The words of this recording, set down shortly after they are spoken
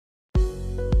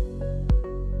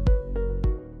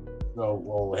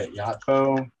we'll hit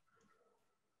Yotpo. You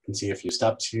can see a few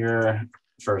steps here.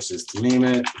 First is to name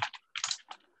it.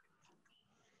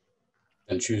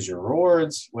 Then choose your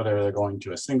rewards, whether they're going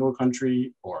to a single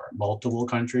country or multiple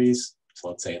countries. So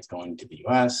let's say it's going to the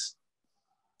US.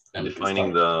 And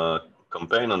defining the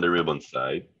campaign on the Rybbon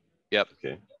side. Yep.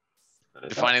 Okay.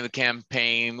 Defining the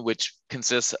campaign, which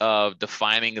consists of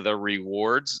defining the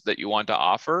rewards that you want to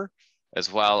offer,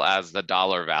 as well as the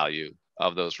dollar value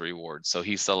of those rewards. So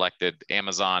he selected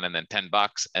Amazon and then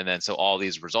 $10, and then so all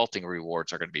these resulting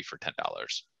rewards are going to be for $10.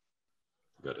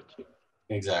 Got it.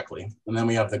 Exactly. And then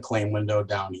we have the claim window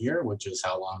down here, which is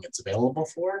how long it's available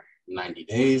for, 90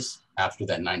 days. After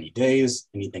that 90 days,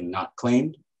 anything not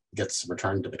claimed gets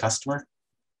returned to the customer.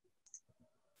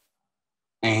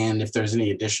 And if there's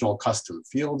any additional custom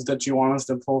fields that you want us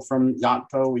to pull from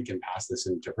Yotpo, we can pass this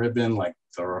into Rybbon, like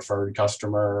the referred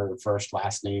customer, first,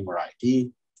 last name, or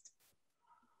ID.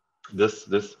 I have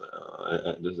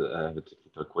a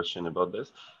technical question about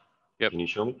this. Yep. Can you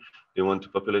show me? They want to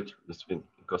populate this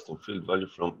custom field value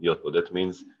from Yotpo. That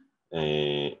means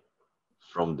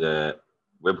from the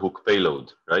webhook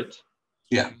payload, right?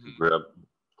 Yeah. Grab.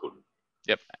 Cool.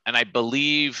 Yep. And I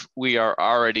believe we are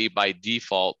already by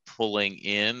default pulling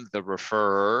in the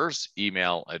referrer's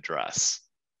email address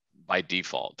by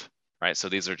default, right? So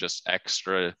these are just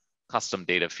extra custom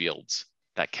data fields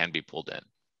that can be pulled in.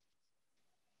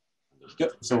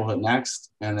 Yep. So we'll hit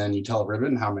next, and then you tell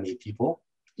Rybbon how many people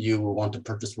you want to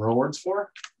purchase rewards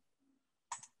for,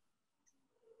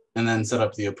 and then set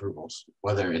up the approvals,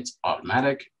 whether it's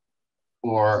automatic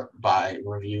or by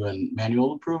review and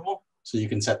manual approval. So you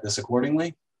can set this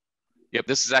accordingly. Yep,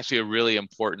 this is actually a really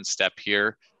important step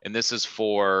here. And this is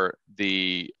for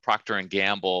the Procter &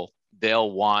 Gamble.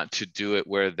 They'll want to do it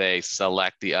where they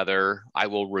select the other, I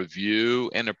will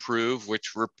review and approve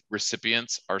which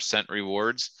recipients are sent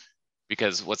rewards,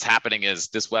 because what's happening is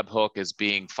this webhook is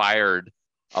being fired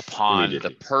upon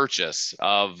the purchase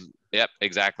of, yep,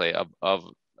 exactly, of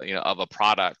a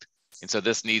product. And so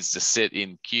this needs to sit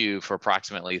in queue for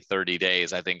approximately 30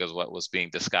 days, I think is what was being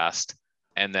discussed.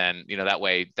 And then, that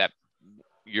way that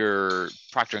your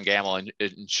Procter & Gamble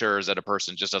ensures that a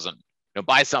person just doesn't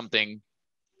buy something,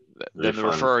 then the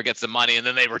referrer gets the money and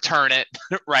then they return it,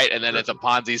 right? And then it's a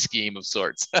Ponzi scheme of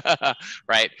sorts,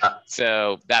 right?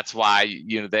 So that's why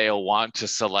they'll want to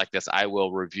select this, I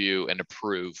will review and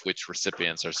approve which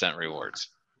recipients are sent rewards.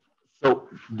 So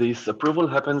this approval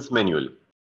happens manually.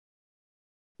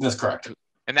 That's correct.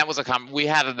 And that was we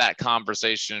had that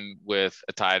conversation with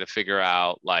Atai to figure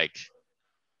out, like,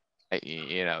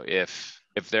 if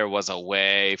there was a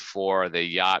way for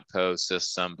the Yotpo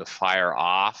system to fire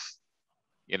off,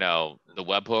 the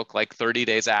webhook like 30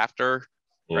 days after,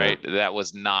 right? That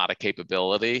was not a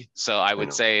capability. So I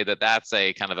would say that that's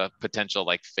a kind of a potential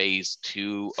like phase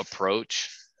 2 approach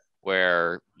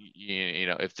where,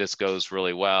 if this goes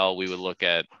really well, we would look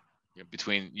at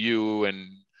between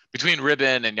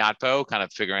Rybbon and Yotpo kind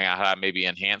of figuring out how to maybe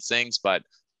enhance things. But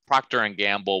Procter &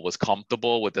 Gamble was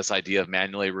comfortable with this idea of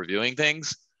manually reviewing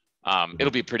things.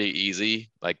 It'll be pretty easy.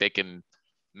 Like they can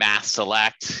mass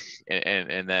select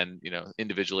and then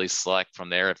individually select from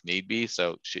there if need be.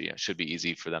 So should be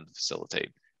easy for them to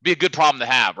facilitate. Be a good problem to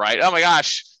have, right? Oh my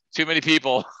gosh, too many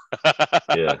people.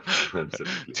 Yeah,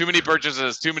 absolutely. Too many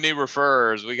purchases, too many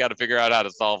referrers. We got to figure out how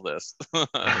to solve this.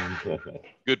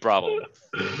 Good problem.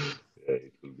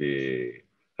 It will be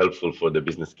helpful for the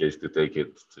business case to take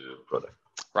it to product.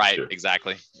 Right. Sure.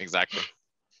 Exactly.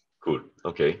 Cool.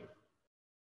 Okay.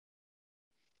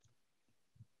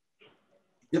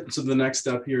 Yep. So the next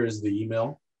step here is the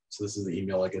email. So this is the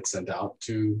email that gets sent out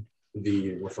to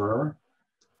the referrer.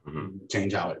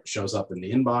 Change how it shows up in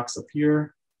the inbox up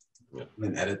here. And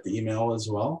then edit the email as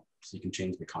well. So you can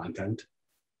change the content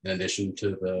in addition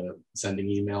to the sending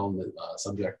email and the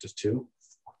subject is to.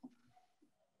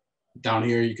 Down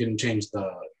here, you can change the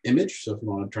image. So if you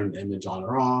want to turn the image on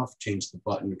or off, change the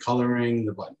button coloring,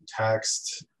 the button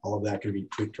text, all of that can be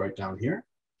tweaked right down here.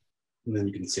 And then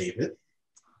you can save it.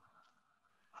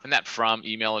 And that from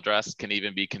email address can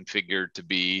even be configured to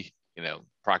be,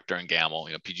 Procter & Gamble,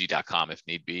 pg.com if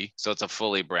need be. So it's a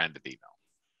fully branded email.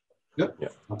 Yep, yeah,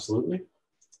 absolutely.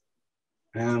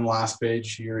 And last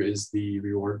page here is the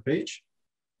reward page,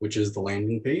 which is the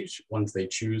landing page once they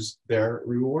choose their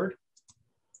reward.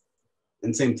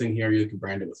 And same thing here, you can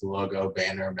brand it with a logo,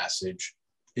 banner, message,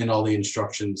 and all the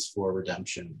instructions for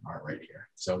redemption are right here.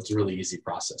 So it's a really easy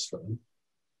process for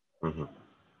them.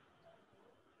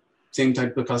 Same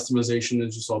type of customization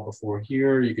as you saw before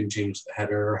here. You can change the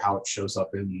header, how it shows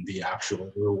up in the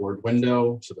actual reward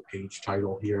window. So the page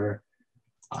title here,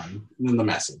 and then the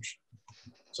message.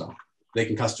 So they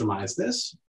can customize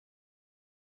this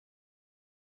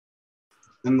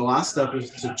And the last step is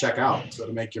to check out. So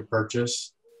to make your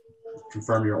purchase,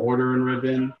 confirm your order in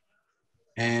Rybbon,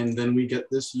 and then we get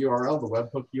this URL, the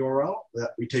webhook URL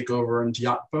that we take over into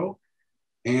Yotpo,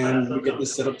 and we get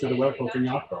this set up to the webhook in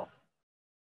Yotpo.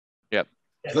 Yep.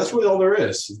 So that's really all there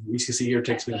is. You can see here it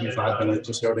takes maybe 5 minutes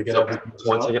or so to get everything set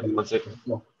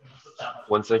up.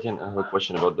 One second, I have a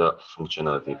question about the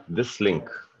functionality. This link,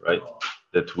 right,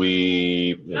 that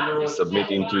we submit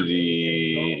into the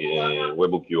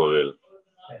webhook URL,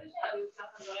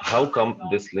 how come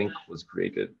this link was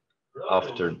created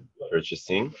after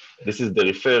purchasing? This is the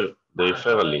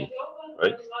referral link,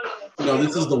 right? No,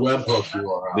 this is the webhook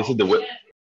URL. This is the web.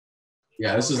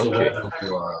 Yeah, this is the webhook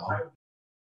URL.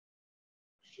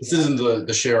 This isn't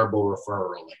the shareable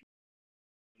referral link.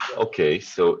 Okay,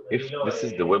 so if this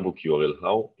is the webhook URL,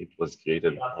 how it was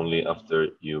created only after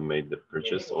you made the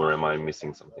purchase, or am I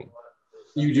missing something?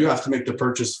 You do have to make the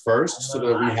purchase first so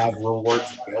that we have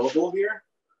rewards available here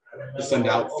to send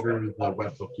out through the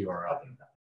webhook URL.